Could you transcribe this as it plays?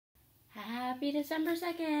Happy December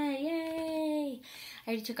 2nd. Yay! I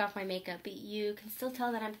already took off my makeup, but you can still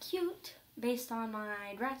tell that I'm cute based on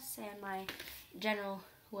my dress and my general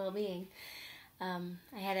well-being. I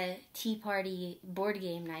had a tea party board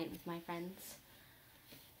game night with my friends.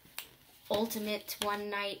 Ultimate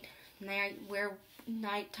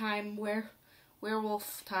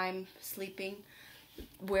werewolf time, sleeping,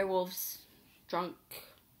 werewolves, drunk,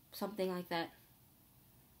 something like that.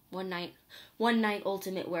 One night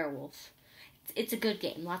Ultimate Werewolf. It's a good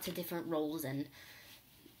game. Lots of different roles and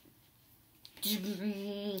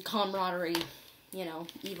camaraderie,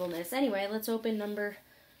 evilness. Anyway, let's open number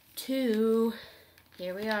 2.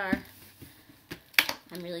 Here we are.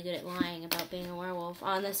 I'm really good at lying about being a werewolf.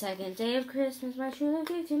 On the second day of Christmas, my true love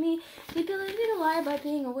gave to me the ability to lie about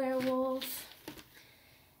being a werewolf.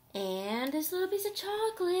 And this little piece of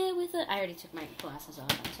chocolate with I already took my glasses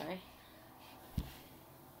off, I'm sorry.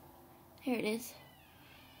 Here it is.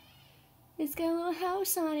 It's got a little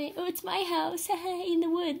house on it. Oh, it's my house in the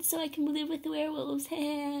woods, so I can live with the werewolves.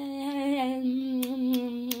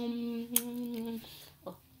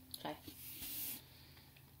 Oh, sorry.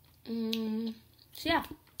 So yeah,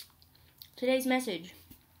 today's message.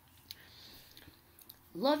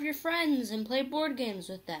 Love your friends and play board games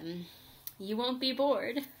with them. You won't be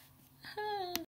bored.